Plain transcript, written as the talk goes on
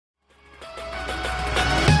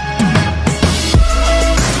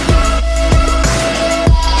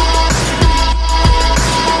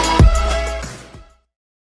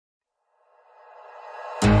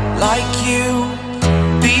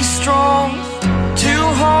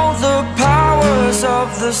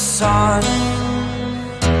the sun.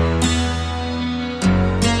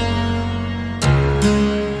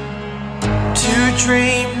 To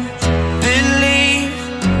dream, believe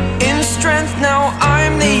in strength. Now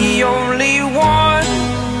I'm the only one,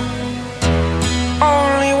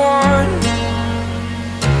 only one.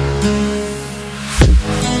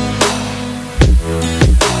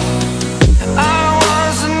 I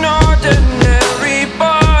was an ordinary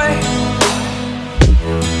boy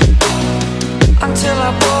until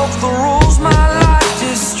I broke the rules. My life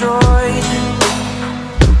destroyed,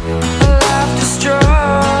 life destroyed.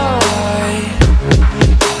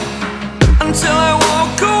 Until I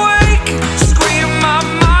woke awake, scream my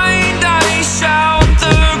mind, I shout,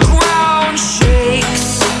 the ground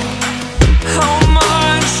shakes. How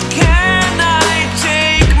much can I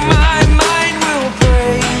take? My mind will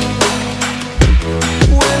break.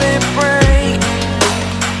 Will it break?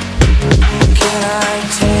 Can I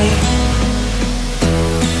take?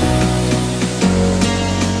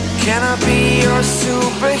 Can I be your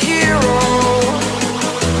superhero?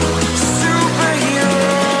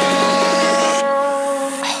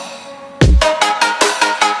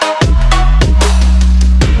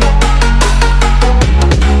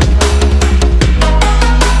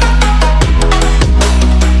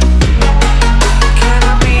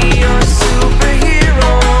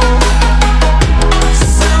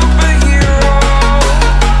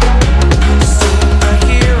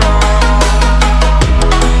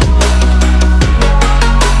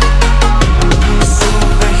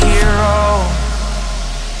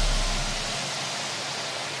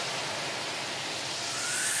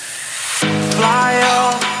 Fly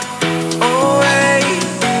away.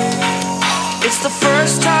 It's the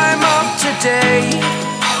first time of today.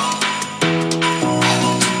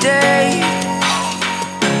 Today.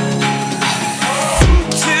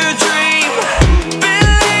 To dream,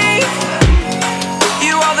 believe.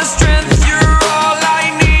 You are the strength, you're all I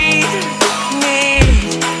need.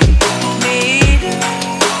 Need.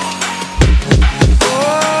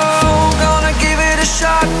 Oh, gonna give it a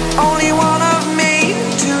shot. Only one of me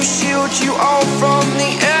to shield you all from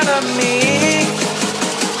the enemy.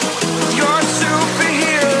 You're a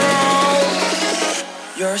superhero.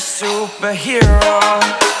 You're a superhero.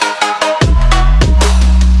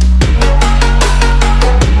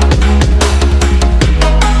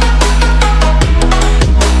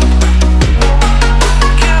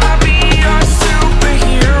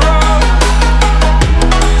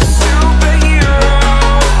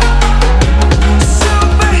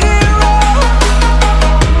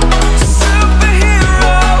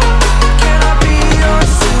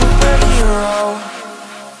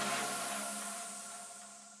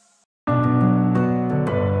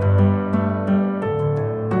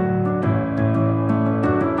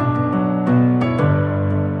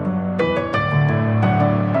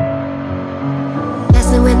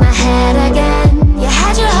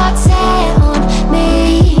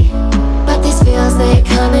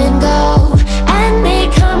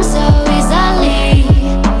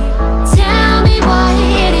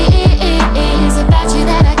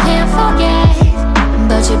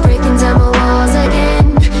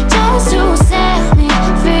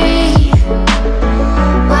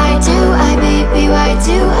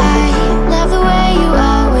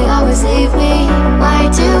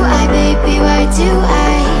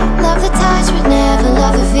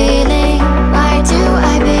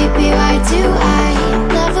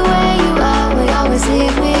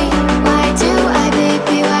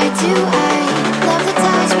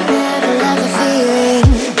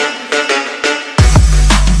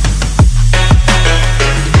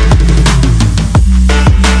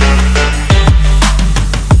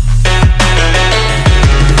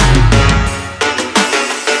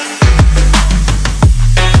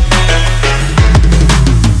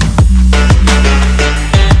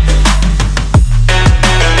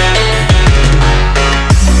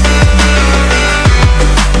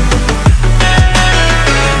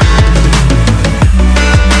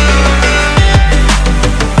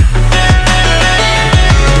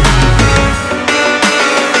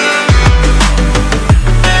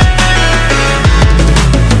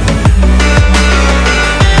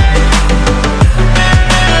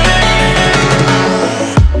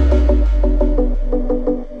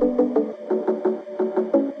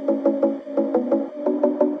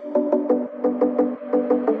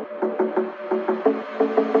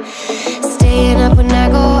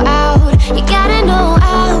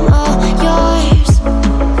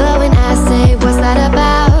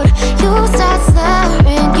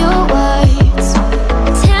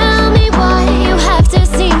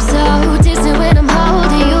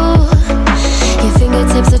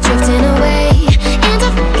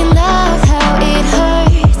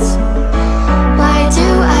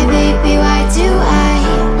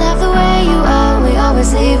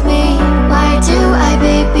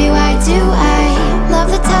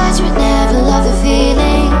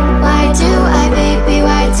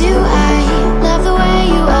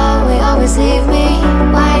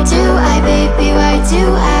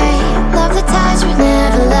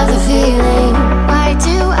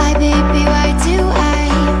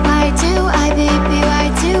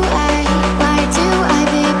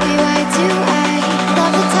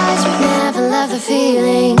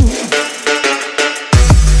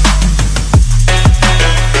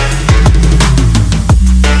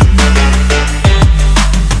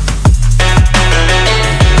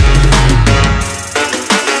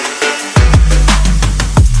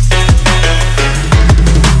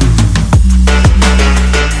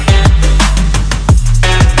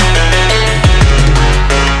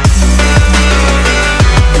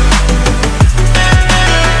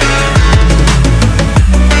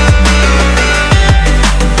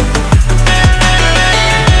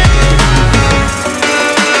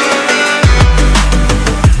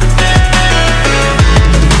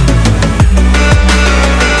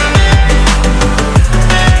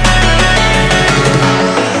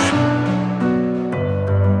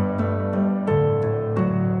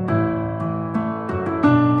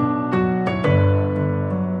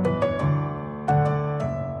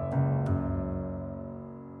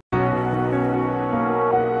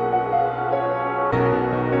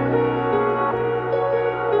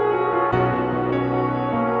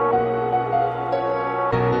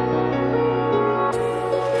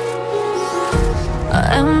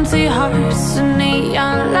 Empty hearts and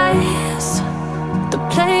neon lights, they're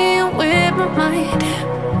playing with my mind.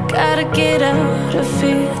 Gotta get out of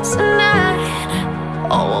here tonight.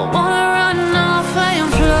 Oh, I wanna run off and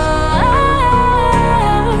fly,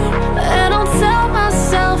 and I'll tell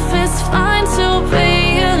myself it's fine to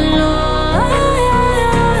be alone,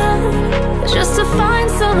 just to find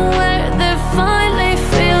somewhere that finally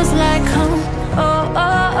feels like home. Oh,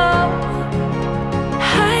 oh, oh.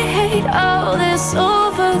 I hate all this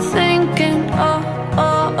overthinking. Oh,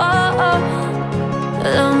 oh, oh, oh.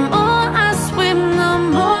 The more I swim, the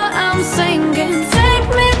more I'm sinking. Take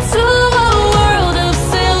me to a world of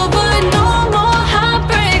silver. No more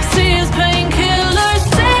heartbreaks, tears, painkillers.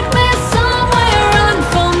 Take me somewhere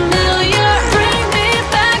unfamiliar. Bring me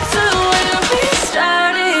back to where we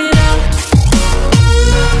started out.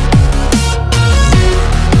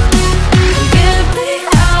 Get me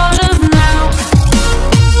out of now,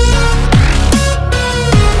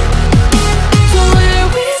 to where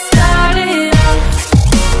we started out.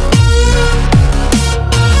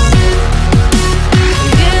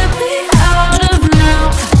 Get me out of now,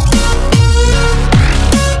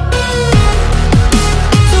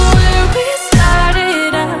 to where we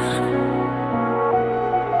started out.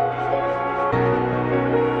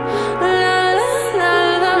 La la la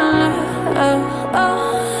la la, oh, oh.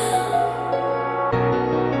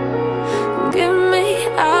 Get me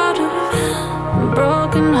out of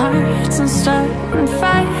broken hearts and starting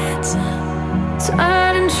fights,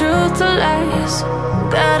 turning truth to lies.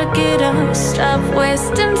 Gotta get up, stop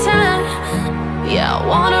wasting time. Yeah, I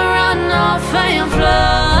wanna run off and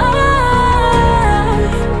fly,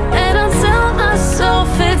 and I'll tell myself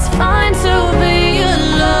it's fine to be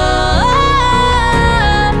alone,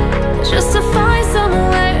 just to find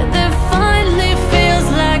somewhere that finally feels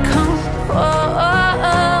like home. Oh,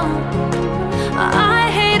 oh, oh. I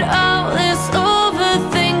hate all this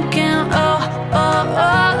overthinking. Oh, oh,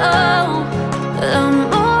 oh, oh. The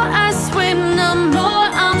more I swim, the more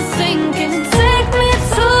I'm sinking. Take me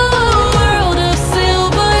to a world of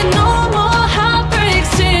silver. No more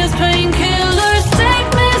heartbreaks, tears, painkillers. Take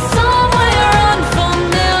me somewhere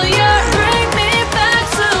unfamiliar. Bring me back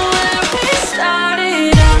to where we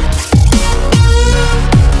started out.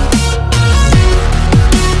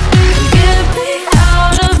 Get me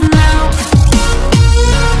out of now,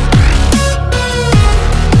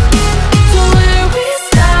 to where we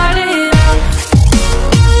started out.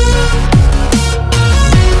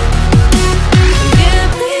 Get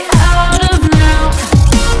me out of now,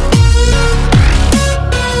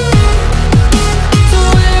 to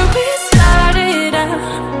where we started out.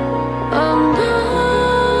 Oh no,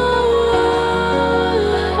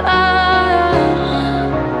 oh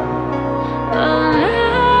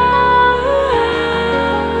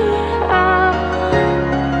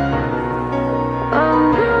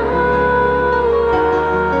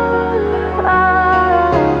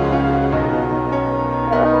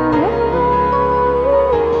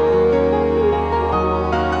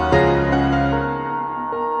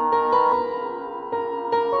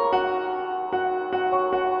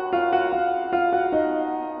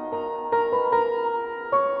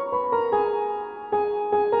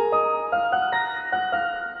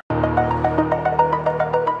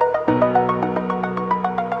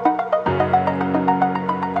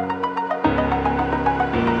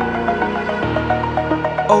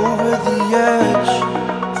Over the edge,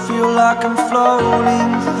 feel like I'm floating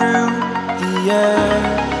through the air.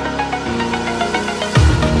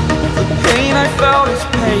 The pain I felt is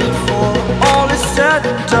paid for, all is said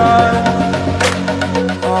and done.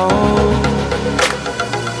 Oh,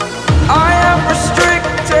 I am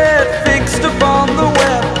restricted, fixed upon the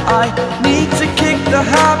web. I need to kick the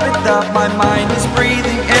habit that my mind is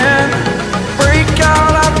breathing in.